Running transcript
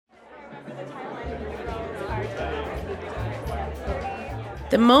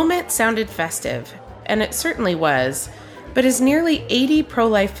The moment sounded festive, and it certainly was, but as nearly 80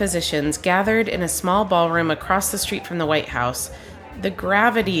 pro-life physicians gathered in a small ballroom across the street from the White House, the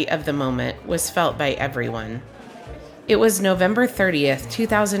gravity of the moment was felt by everyone. It was November 30th,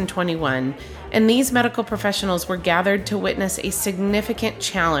 2021, and these medical professionals were gathered to witness a significant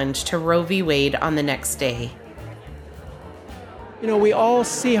challenge to Roe v. Wade on the next day. We all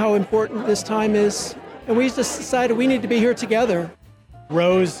see how important this time is, and we just decided we need to be here together.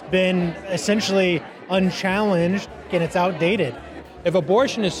 Roe's been essentially unchallenged, and it's outdated. If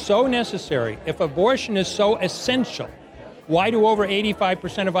abortion is so necessary, if abortion is so essential, why do over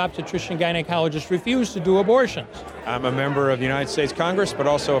 85% of obstetrician gynecologists refuse to do abortions? I'm a member of the United States Congress, but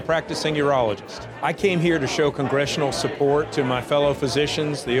also a practicing urologist. I came here to show congressional support to my fellow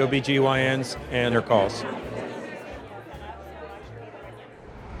physicians, the OBGYNs, and their cause.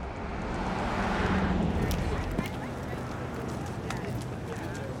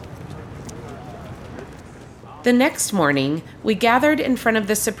 The next morning, we gathered in front of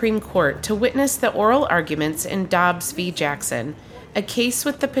the Supreme Court to witness the oral arguments in Dobbs v. Jackson, a case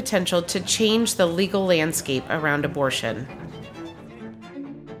with the potential to change the legal landscape around abortion.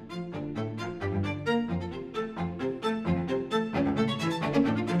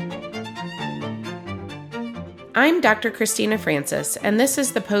 I'm Dr. Christina Francis, and this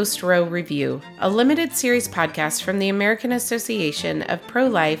is the Post-Roe Review, a limited series podcast from the American Association of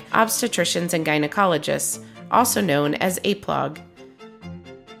Pro-Life Obstetricians and Gynecologists, also known as APLOG.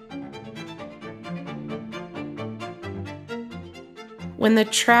 When the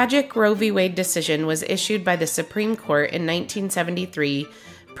tragic Roe v. Wade decision was issued by the Supreme Court in 1973,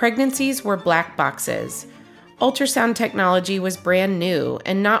 pregnancies were black boxes. Ultrasound technology was brand new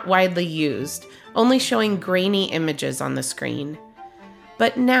and not widely used, only showing grainy images on the screen.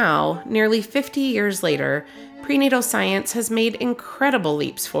 But now, nearly 50 years later, prenatal science has made incredible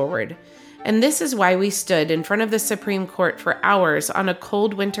leaps forward. And this is why we stood in front of the Supreme Court for hours on a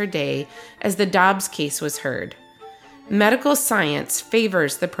cold winter day as the Dobbs case was heard. Medical science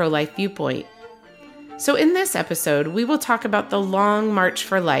favors the pro-life viewpoint. So in this episode, we will talk about the long march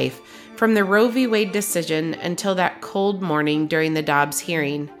for life from the Roe v. Wade decision until that cold morning during the Dobbs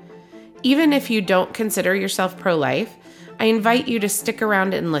hearing. Even if you don't consider yourself pro-life, I invite you to stick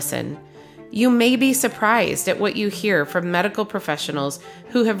around and listen. You may be surprised at what you hear from medical professionals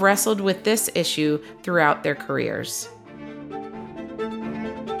who have wrestled with this issue throughout their careers.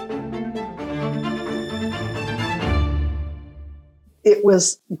 It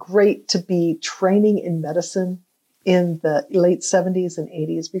was great to be training in medicine in the late 70s and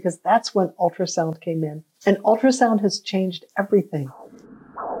 80s because that's when ultrasound came in. And ultrasound has changed everything.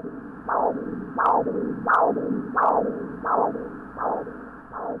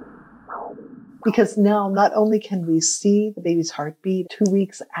 Because now not only can we see the baby's heartbeat 2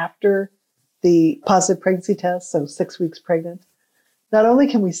 weeks after the positive pregnancy test, so 6 weeks pregnant, not only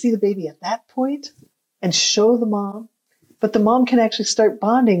can we see the baby at that point and show the mom, but the mom can actually start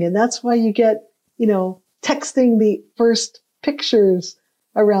bonding. And that's why you get, texting the first pictures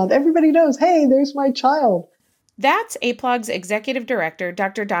around. Everybody knows, hey, there's my child. That's APLOG's executive director,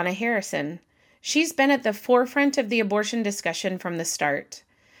 Dr. Donna Harrison. She's been at the forefront of the abortion discussion from the start.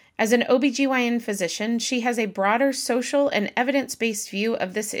 As an OBGYN physician, she has a broader social and evidence-based view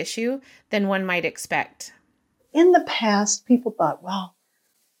of this issue than one might expect. In the past, people thought, well,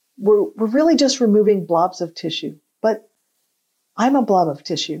 we're really just removing blobs of tissue. But I'm a blob of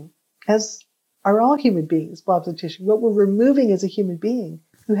tissue, as are all human beings, blobs of tissue. What we're removing is a human being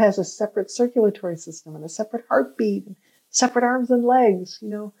who has a separate circulatory system and a separate heartbeat, and separate arms and legs.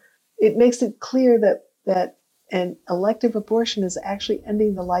 It makes it clear that an elective abortion is actually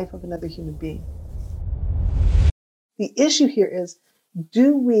ending the life of another human being. The issue here is,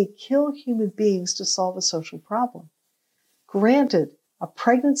 do we kill human beings to solve a social problem? Granted, a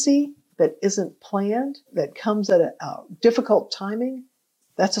pregnancy that isn't planned, that comes at a difficult timing,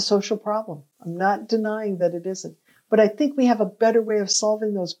 that's a social problem. I'm not denying that it isn't. But I think we have a better way of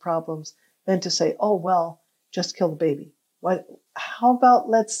solving those problems than to say, oh, well, just kill the baby. How about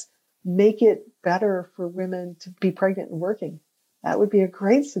let's make it better for women to be pregnant and working? That would be a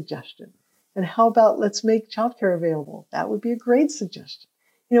great suggestion. And how about let's make childcare available? That would be a great suggestion.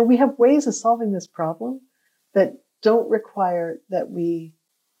 We have ways of solving this problem that don't require that we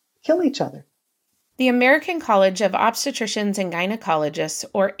kill each other. The American College of Obstetricians and Gynecologists,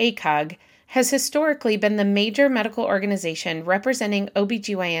 or ACOG, has historically been the major medical organization representing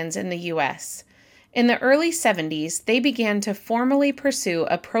OBGYNs in the U.S. In the early 70s, they began to formally pursue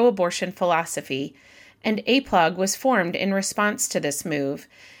a pro-abortion philosophy, and APLOG was formed in response to this move,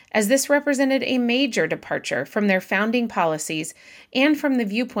 as this represented a major departure from their founding policies and from the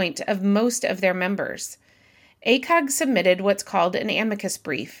viewpoint of most of their members. ACOG submitted what's called an amicus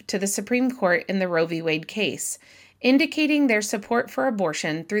brief to the Supreme Court in the Roe v. Wade case, indicating their support for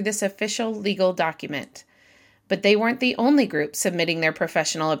abortion through this official legal document. But they weren't the only group submitting their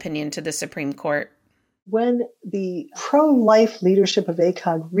professional opinion to the Supreme Court. When the pro-life leadership of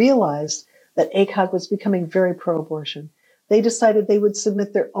ACOG realized that ACOG was becoming very pro-abortion, they decided they would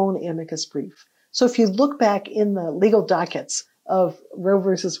submit their own amicus brief. So if you look back in the legal dockets of Roe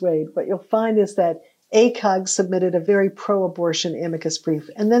versus Wade, what you'll find is that ACOG submitted a very pro-abortion amicus brief.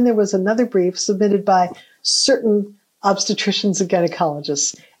 And then there was another brief submitted by certain obstetricians and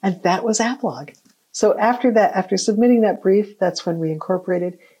gynecologists, and that was APLOG. So after that, after submitting that brief, that's when we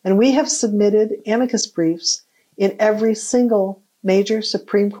incorporated. And we have submitted amicus briefs in every single major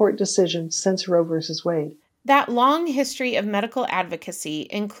Supreme Court decision since Roe versus Wade. That long history of medical advocacy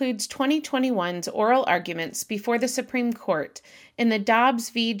includes 2021's oral arguments before the Supreme Court in the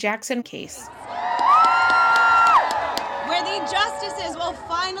Dobbs v. Jackson case, where the justices will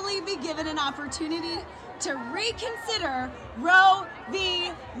finally be given an opportunity to reconsider Roe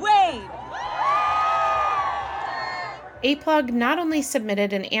v. Wade. APLOG not only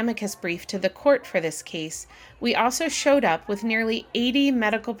submitted an amicus brief to the court for this case, we also showed up with nearly 80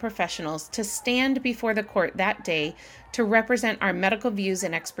 medical professionals to stand before the court that day to represent our medical views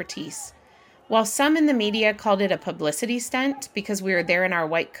and expertise. While some in the media called it a publicity stunt because we were there in our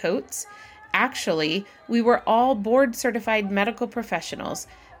white coats, actually, we were all board-certified medical professionals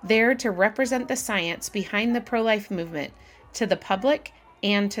there to represent the science behind the pro-life movement to the public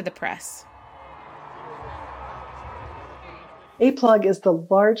and to the press. APLOG is the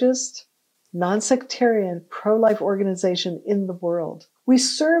largest non-sectarian pro-life organization in the world. We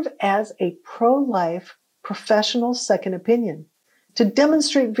serve as a pro-life professional second opinion to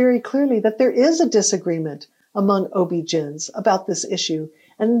demonstrate very clearly that there is a disagreement among OB-GYNs about this issue,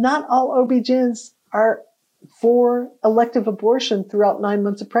 and not all OB-GYNs are for elective abortion throughout 9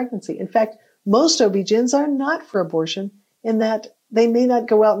 months of pregnancy. In fact, most OB-GYNs are not for abortion in that they may not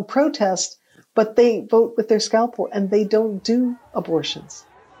go out and protest, but they vote with their scalpel and they don't do abortions.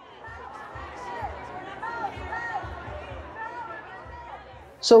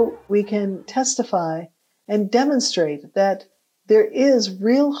 So we can testify and demonstrate that there is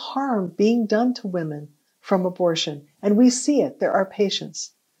real harm being done to women from abortion, and we see it. There are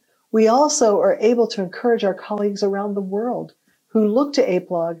patients. We also are able to encourage our colleagues around the world who look to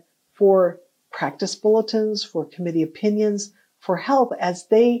APLOG for practice bulletins, for committee opinions, for help as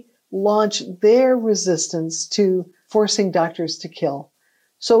they launch their resistance to forcing doctors to kill.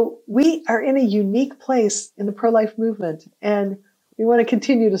 So we are in a unique place in the pro-life movement, and we want to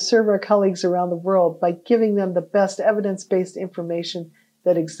continue to serve our colleagues around the world by giving them the best evidence-based information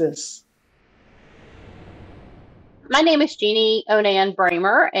that exists. My name is Jeannie Onan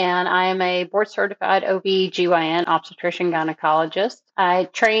Bramer, and I am a board-certified OB/GYN obstetrician gynecologist. I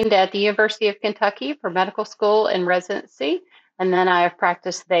trained at the University of Kentucky for medical school and residency, and then I have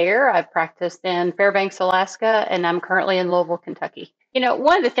practiced there. I've practiced in Fairbanks, Alaska, and I'm currently in Louisville, Kentucky. You know,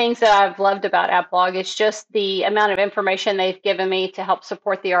 one of the things that I've loved about APLOG is just the amount of information they've given me to help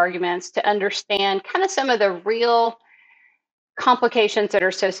support the arguments, to understand kind of some of the real complications that are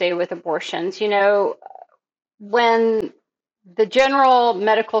associated with abortions. You know, when the general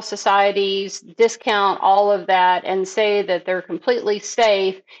medical societies discount all of that and say that they're completely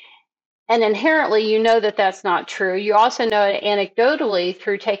safe, and inherently, you know that that's not true. You also know anecdotally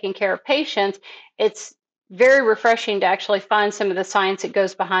through taking care of patients, it's very refreshing to actually find some of the science that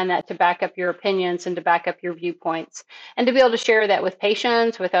goes behind that to back up your opinions and to back up your viewpoints. And to be able to share that with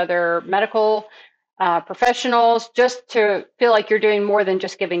patients, with other medical professionals, just to feel like you're doing more than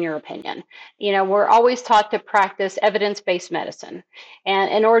just giving your opinion. You know, we're always taught to practice evidence-based medicine.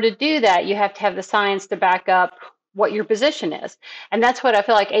 And in order to do that, you have to have the science to back up what your position is. And that's what I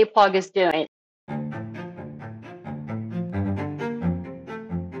feel like APLOG is doing.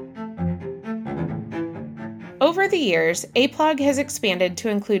 Over the years, APLOG has expanded to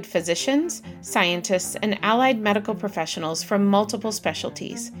include physicians, scientists, and allied medical professionals from multiple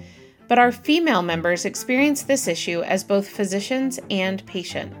specialties. But our female members experience this issue as both physicians and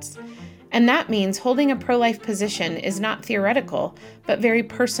patients. And that means holding a pro-life position is not theoretical, but very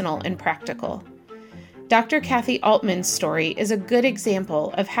personal and practical. Dr. Kathy Altman's story is a good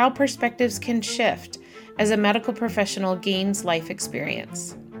example of how perspectives can shift as a medical professional gains life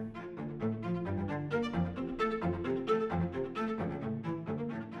experience.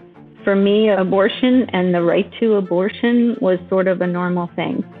 For me, abortion and the right to abortion was sort of a normal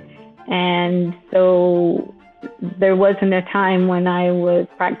thing. And so there wasn't a time when I was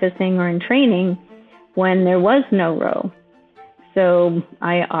practicing or in training when there was no Roe. So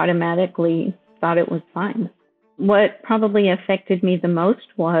I automatically thought it was fine. What probably affected me the most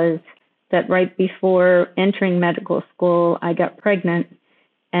was that right before entering medical school, I got pregnant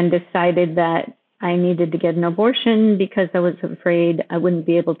and decided that I needed to get an abortion because I was afraid I wouldn't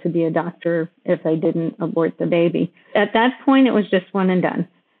be able to be a doctor if I didn't abort the baby. At that point, it was just one and done.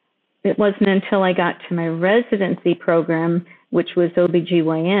 It wasn't until I got to my residency program, which was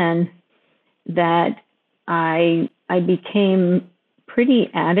OBGYN, that I became pretty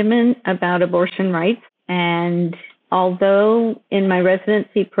adamant about abortion rights. And although in my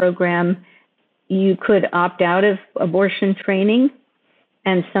residency program, you could opt out of abortion training,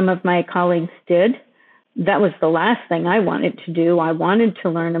 and some of my colleagues did, that was the last thing I wanted to do. I wanted to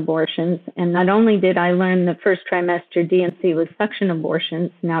learn abortions. And not only did I learn the first trimester D&C with suction abortions,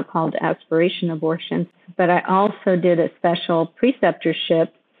 now called aspiration abortions, but I also did a special preceptorship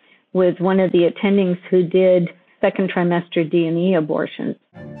with one of the attendings who did second trimester D&E abortions.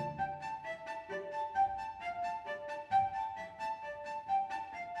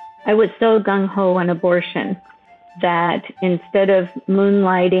 I was so gung-ho on abortion that instead of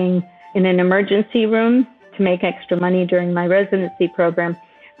moonlighting in an emergency room to make extra money during my residency program,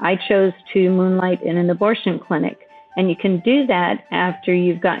 I chose to moonlight in an abortion clinic. And you can do that after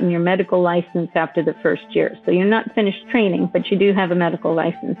you've gotten your medical license after the first year. So you're not finished training, but you do have a medical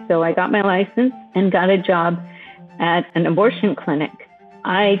license. So I got my license and got a job at an abortion clinic.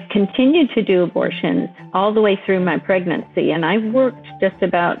 I continued to do abortions all the way through my pregnancy, and I worked just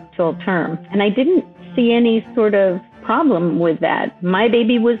about till term. And I didn't see any sort of problem with that. My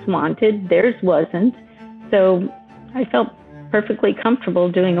baby was wanted, theirs wasn't. So I felt perfectly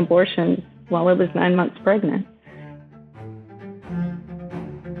comfortable doing abortions while I was 9 months pregnant.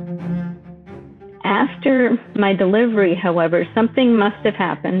 After my delivery, however, something must have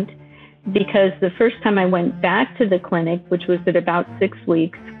happened, because the first time I went back to the clinic, which was at about 6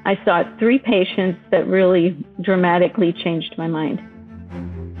 weeks, I saw 3 patients that really dramatically changed my mind.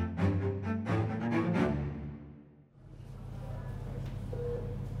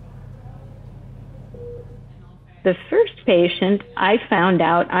 The first patient, I found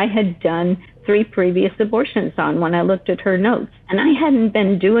out I had done 3 previous abortions on when I looked at her notes, and I hadn't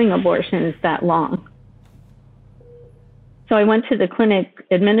been doing abortions that long. So I went to the clinic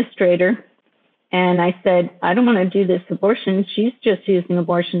administrator and I said, I don't want to do this abortion. She's just using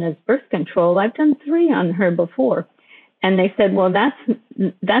abortion as birth control. I've done 3 on her before. And they said, well,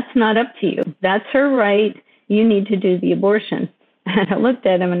 that's not up to you. That's her right. You need to do the abortion. And I looked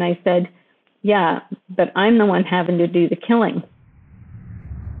at him and I said, yeah, but I'm the one having to do the killing.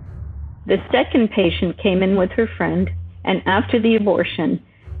 The second patient came in with her friend, and after the abortion,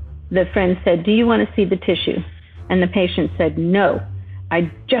 the friend said, do you want to see the tissue? And the patient said, no,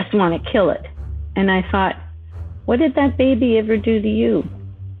 I just want to kill it. And I thought, what did that baby ever do to you?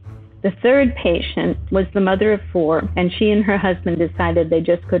 The third patient was the mother of 4, and she and her husband decided they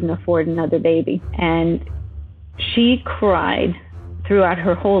just couldn't afford another baby. And she cried throughout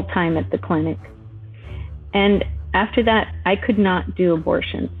her whole time at the clinic. And after that, I could not do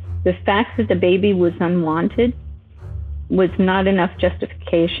abortions. The fact that the baby was unwanted was not enough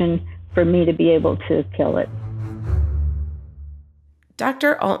justification for me to be able to kill it.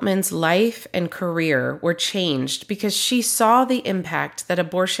 Dr. Altman's life and career were changed because she saw the impact that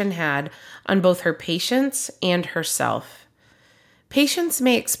abortion had on both her patients and herself. Patients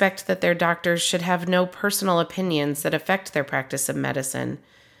may expect that their doctors should have no personal opinions that affect their practice of medicine,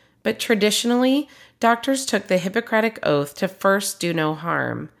 but traditionally, doctors took the Hippocratic Oath to first do no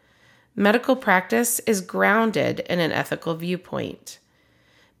harm. Medical practice is grounded in an ethical viewpoint.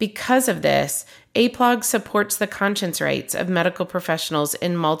 Because of this, APLOG supports the conscience rights of medical professionals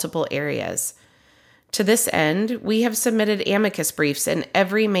in multiple areas. To this end, we have submitted amicus briefs in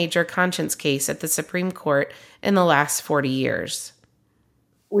every major conscience case at the Supreme Court in the last 40 years.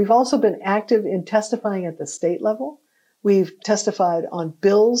 We've also been active in testifying at the state level. We've testified on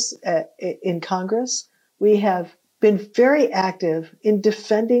bills in Congress. We have been very active in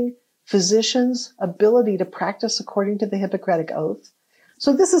defending physicians' ability to practice according to the Hippocratic Oath.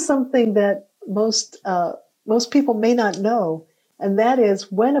 So this is something that most people may not know, and that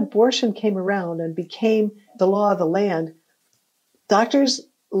is when abortion came around and became the law of the land, doctors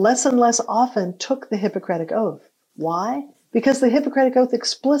less and less often took the Hippocratic Oath. Why? Because the Hippocratic Oath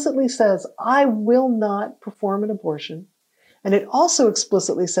explicitly says, I will not perform an abortion, and it also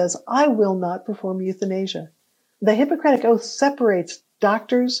explicitly says, I will not perform euthanasia. The Hippocratic Oath separates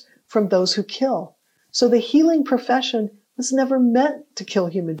doctors from those who kill. So the healing profession was never meant to kill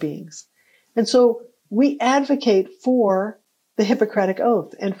human beings. And so we advocate for the Hippocratic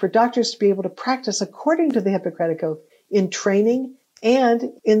Oath and for doctors to be able to practice according to the Hippocratic Oath in training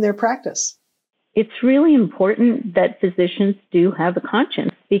and in their practice. It's really important that physicians do have a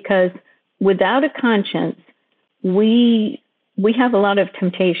conscience, because without a conscience, we have a lot of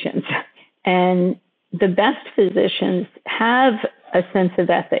temptations. And the best physicians have a sense of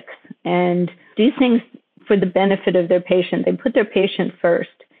ethics and do things for the benefit of their patient. They put their patient first.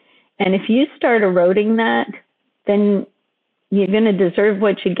 And if you start eroding that, then you're going to deserve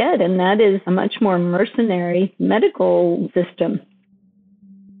what you get. And that is a much more mercenary medical system.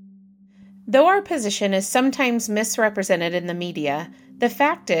 Though our position is sometimes misrepresented in the media, the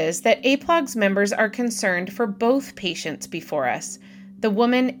fact is that APLOG's members are concerned for both patients before us, the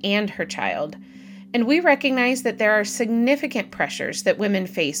woman and her child. And we recognize that there are significant pressures that women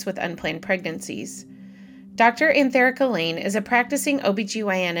face with unplanned pregnancies. Dr. Antherica Lane is a practicing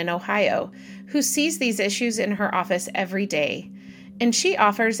OBGYN in Ohio who sees these issues in her office every day, and she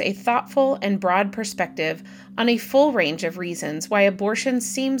offers a thoughtful and broad perspective on a full range of reasons why abortion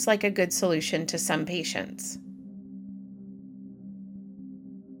seems like a good solution to some patients.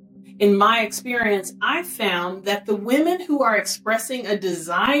 In my experience, I've found that the women who are expressing a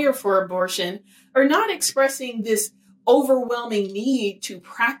desire for abortion are not expressing this overwhelming need to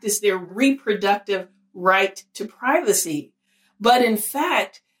practice their reproductive right to privacy, but in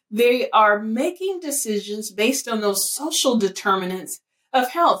fact, they are making decisions based on those social determinants of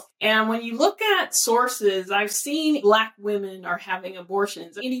health. And when you look at sources, I've seen Black women are having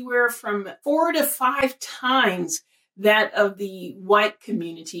abortions anywhere from 4 to 5 times that of the white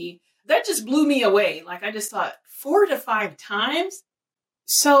community. That just blew me away. Like, I just thought 4 to 5 times.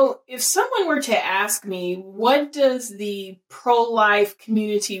 So if someone were to ask me, what does the pro-life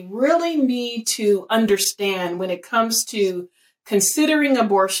community really need to understand when it comes to considering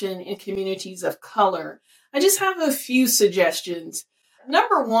abortion in communities of color, I just have a few suggestions.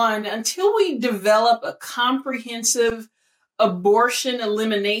 Number one, until we develop a comprehensive abortion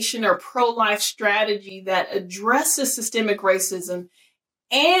elimination or pro-life strategy that addresses systemic racism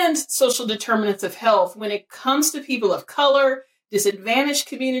and social determinants of health when it comes to people of color, disadvantaged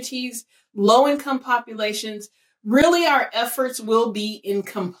communities, low-income populations, really our efforts will be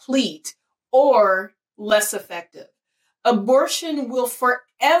incomplete or less effective. Abortion will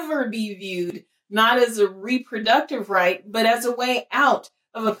forever be viewed not as a reproductive right, but as a way out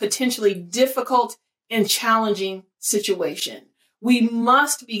of a potentially difficult and challenging situation. We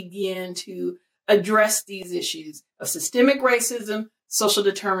must begin to address these issues of systemic racism, social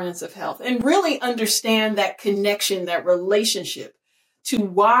determinants of health, and really understand that connection, that relationship to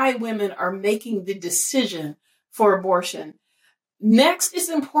why women are making the decision for abortion. Next, it's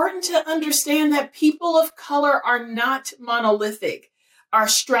important to understand that people of color are not monolithic. Our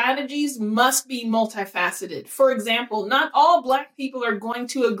strategies must be multifaceted. For example, not all Black people are going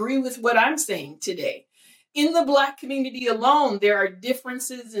to agree with what I'm saying today. In the Black community alone, there are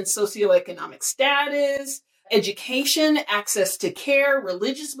differences in socioeconomic status, education, access to care,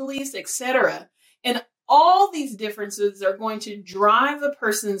 religious beliefs, etc. And all these differences are going to drive a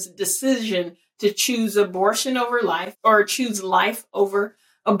person's decision to choose abortion over life or choose life over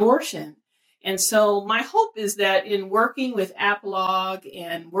abortion. And so my hope is that in working with APLOG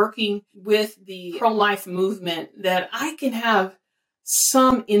and working with the pro-life movement, that I can have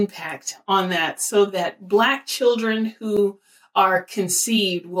some impact on that so that Black children who are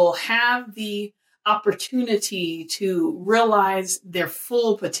conceived will have the opportunity to realize their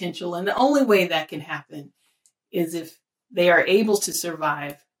full potential. And the only way that can happen is if they are able to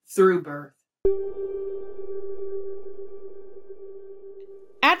survive through birth.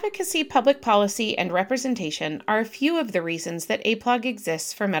 Advocacy, public policy, and representation are a few of the reasons that APLOG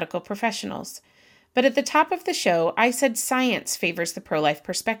exists for medical professionals. But at the top of the show, I said science favors the pro-life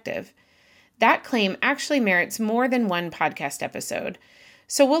perspective. That claim actually merits more than one podcast episode.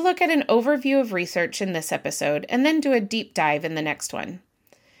 So we'll look at an overview of research in this episode and then do a deep dive in the next one.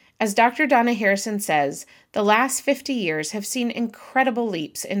 As Dr. Donna Harrison says, the last 50 years have seen incredible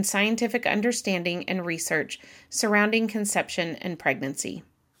leaps in scientific understanding and research surrounding conception and pregnancy.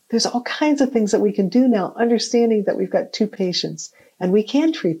 There's all kinds of things that we can do now, understanding that we've got 2 patients and we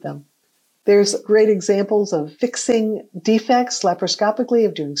can treat them. There's great examples of fixing defects laparoscopically,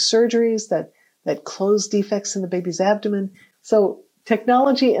 of doing surgeries that close defects in the baby's abdomen. So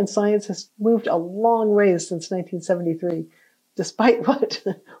technology and science has moved a long ways since 1973, despite what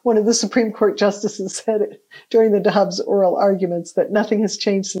one of the Supreme Court justices said during the Dobbs oral arguments, that nothing has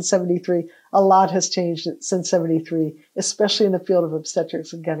changed since 73. A lot has changed since 73, especially in the field of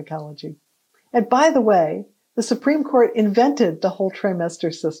obstetrics and gynecology. And by the way, the Supreme Court invented the whole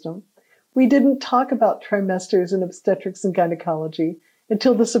trimester system, We didn't talk about trimesters in obstetrics and gynecology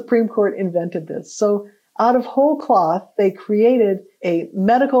until the Supreme Court invented this. So out of whole cloth, they created a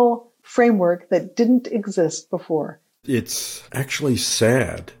medical framework that didn't exist before. It's actually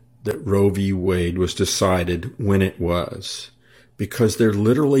sad that Roe v. Wade was decided when it was, because there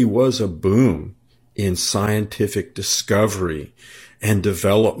literally was a boom in scientific discovery and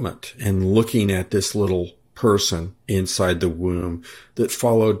development and looking at this little person inside the womb that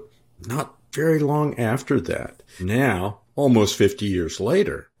followed not very long after that. Now, almost 50 years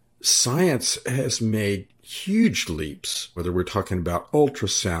later, science has made huge leaps, whether we're talking about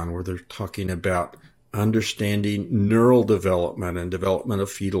ultrasound, whether we're talking about understanding neural development and development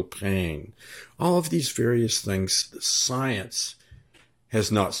of fetal pain. All of these various things, science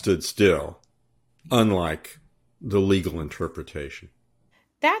has not stood still, unlike the legal interpretation.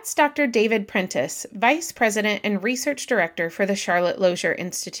 That's Dr. David Prentice, Vice President and Research Director for the Charlotte Lozier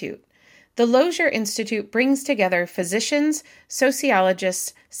Institute. The Lozier Institute brings together physicians,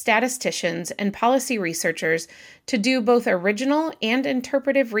 sociologists, statisticians, and policy researchers to do both original and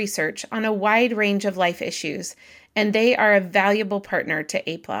interpretive research on a wide range of life issues, and they are a valuable partner to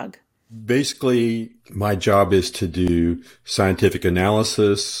APLOG. Basically, my job is to do scientific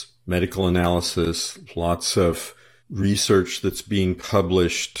analysis, medical analysis, lots of research that's being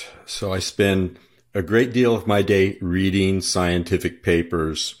published. So I spend a great deal of my day reading scientific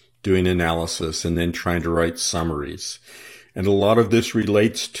papers, doing analysis, and then trying to write summaries. And a lot of this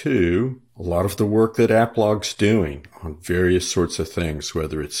relates to a lot of the work that APLOG's doing on various sorts of things,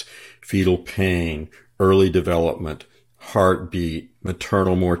 whether it's fetal pain, early development, heartbeat,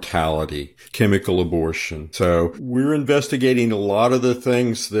 maternal mortality, chemical abortion. So we're investigating a lot of the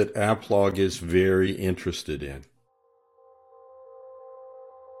things that APLOG is very interested in.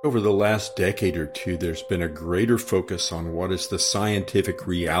 Over the last decade or two, there's been a greater focus on what is the scientific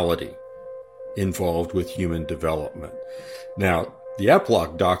reality involved with human development. Now, the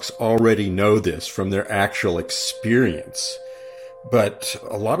APLOG docs already know this from their actual experience, but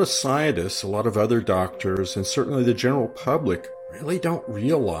a lot of scientists, a lot of other doctors, and certainly the general public really don't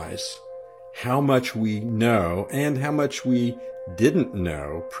realize how much we know and how much we didn't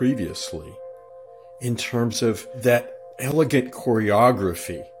know previously in terms of that elegant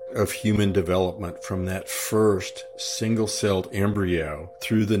choreography of human development from that first single-celled embryo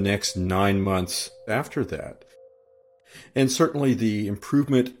through the next 9 months after that. And certainly the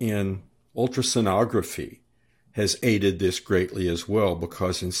improvement in ultrasonography has aided this greatly as well,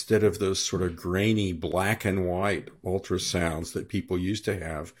 because instead of those sort of grainy black and white ultrasounds that people used to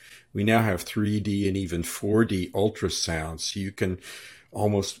have, we now have 3D and even 4D ultrasounds. So you can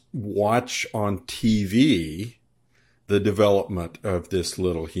almost watch on TV the development of this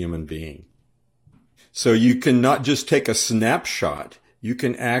little human being. So you can not just take a snapshot, you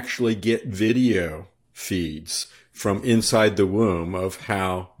can actually get video feeds from inside the womb of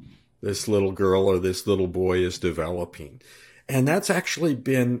how this little girl or this little boy is developing. And that's actually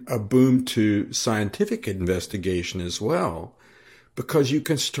been a boom to scientific investigation as well, because you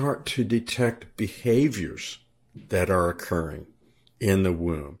can start to detect behaviors that are occurring in the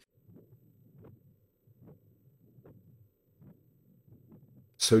womb.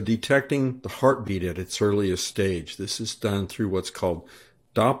 So detecting the heartbeat at its earliest stage, this is done through what's called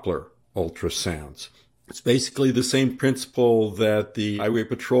Doppler ultrasounds. It's basically the same principle that the Highway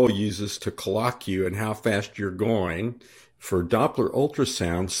Patrol uses to clock you and how fast you're going. For Doppler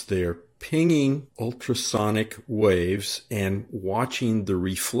ultrasounds, they're pinging ultrasonic waves and watching the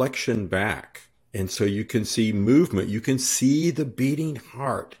reflection back. And so you can see movement. You can see the beating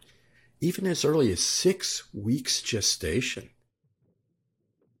heart, even as early as 6 weeks gestation.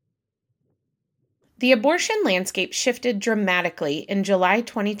 The abortion landscape shifted dramatically in July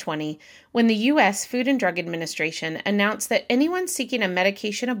 2020 when the U.S. Food and Drug Administration announced that anyone seeking a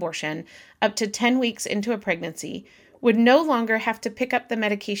medication abortion up to 10 weeks into a pregnancy would no longer have to pick up the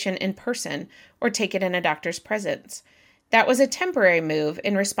medication in person or take it in a doctor's presence. That was a temporary move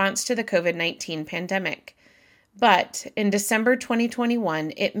in response to the COVID-19 pandemic. But in December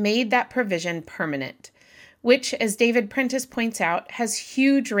 2021, it made that provision permanent, which, as David Prentice points out, has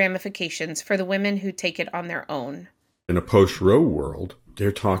huge ramifications for the women who take it on their own. In a post-Roe world,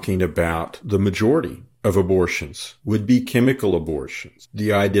 they're talking about the majority of abortions would be chemical abortions.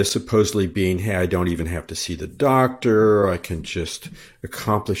 The idea supposedly being, hey, I don't even have to see the doctor. I can just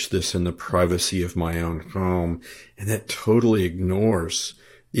accomplish this in the privacy of my own home. And that totally ignores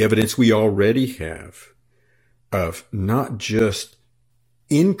the evidence we already have of not just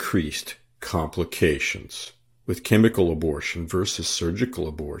increased complications with chemical abortion versus surgical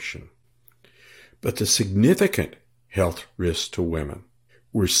abortion, but the significant health risks to women.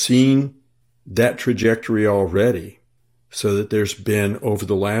 We're seeing that trajectory already, so that there's been, over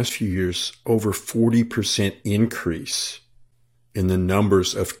the last few years, over 40% increase in the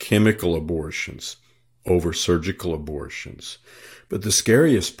numbers of chemical abortions over surgical abortions. But the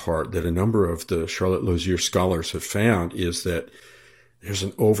scariest part that a number of the Charlotte Lozier scholars have found is that there's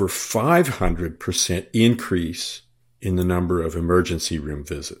an over 500% increase in the number of emergency room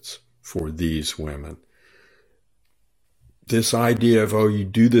visits for these women. This idea of, you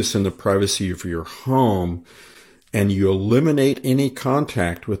do this in the privacy of your home and you eliminate any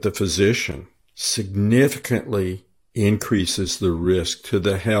contact with the physician, significantly increases the risk to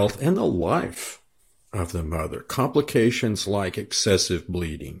the health and the life of the mother. Complications like excessive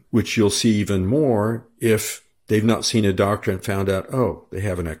bleeding, which you'll see even more if they've not seen a doctor and found out, they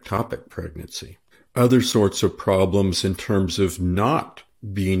have an ectopic pregnancy. Other sorts of problems in terms of not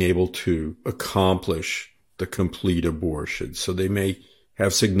being able to accomplish the complete abortion. So they may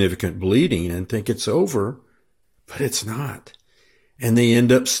have significant bleeding and think it's over, but it's not. And they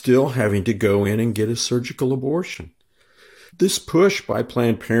end up still having to go in and get a surgical abortion. This push by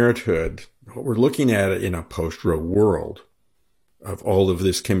Planned Parenthood, what we're looking at in a post-Roe world of all of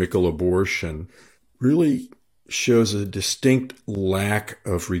this chemical abortion, really shows a distinct lack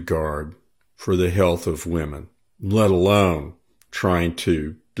of regard for the health of women, let alone trying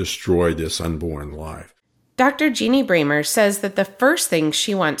to destroy this unborn life. Dr. Jeannie Bramer says that the first thing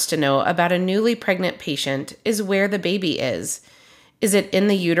she wants to know about a newly pregnant patient is where the baby is. Is it in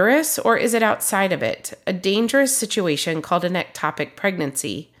the uterus or is it outside of it? A dangerous situation called an ectopic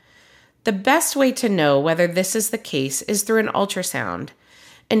pregnancy. The best way to know whether this is the case is through an ultrasound.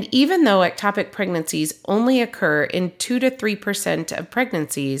 And even though ectopic pregnancies only occur in 2 to 3% of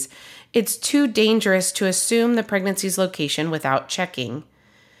pregnancies, it's too dangerous to assume the pregnancy's location without checking.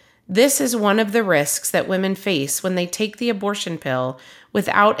 This is one of the risks that women face when they take the abortion pill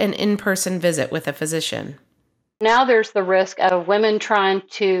without an in-person visit with a physician. Now there's the risk of women trying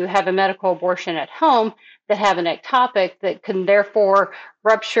to have a medical abortion at home that have an ectopic that can therefore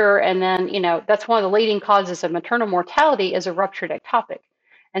rupture. And then, that's one of the leading causes of maternal mortality is a ruptured ectopic.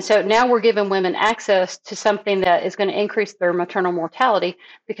 And so now we're giving women access to something that is going to increase their maternal mortality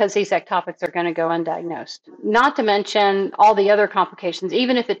because these ectopics are going to go undiagnosed. Not to mention all the other complications,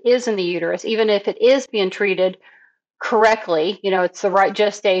 even if it is in the uterus, even if it is being treated correctly, it's the right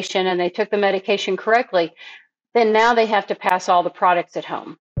gestation and they took the medication correctly, then now they have to pass all the products at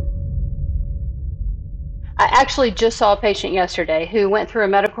home. I actually just saw a patient yesterday who went through a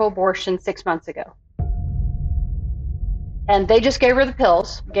medical abortion 6 months ago. And they just gave her the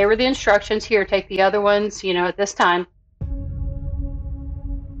pills, gave her the instructions, here, take the other ones, at this time.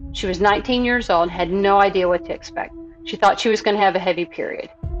 She was 19 years old and had no idea what to expect. She thought she was going to have a heavy period.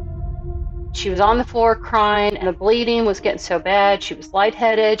 She was on the floor crying and the bleeding was getting so bad. She was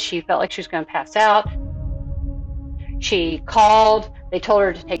lightheaded. She felt like she was going to pass out. She called. They told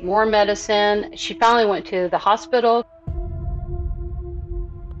her to take more medicine. She finally went to the hospital.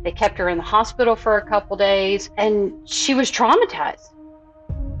 They kept her in the hospital for a couple days, and she was traumatized.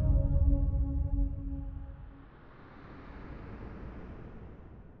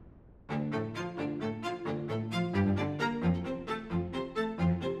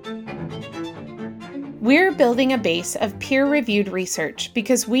 We're building a base of peer-reviewed research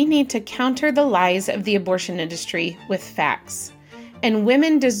because we need to counter the lies of the abortion industry with facts. And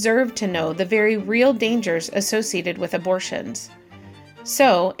women deserve to know the very real dangers associated with abortions.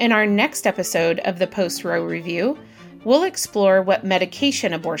 So, in our next episode of the Post-Roe Review, we'll explore what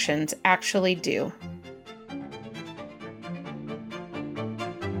medication abortions actually do.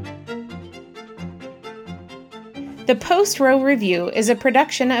 The Post-Roe Review is a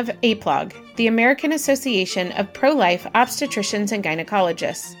production of APLOG, the American Association of Pro-Life Obstetricians and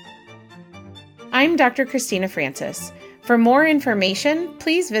Gynecologists. I'm Dr. Christina Francis. For more information,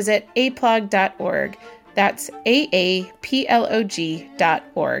 please visit aplog.org. That's AAPLOG.org.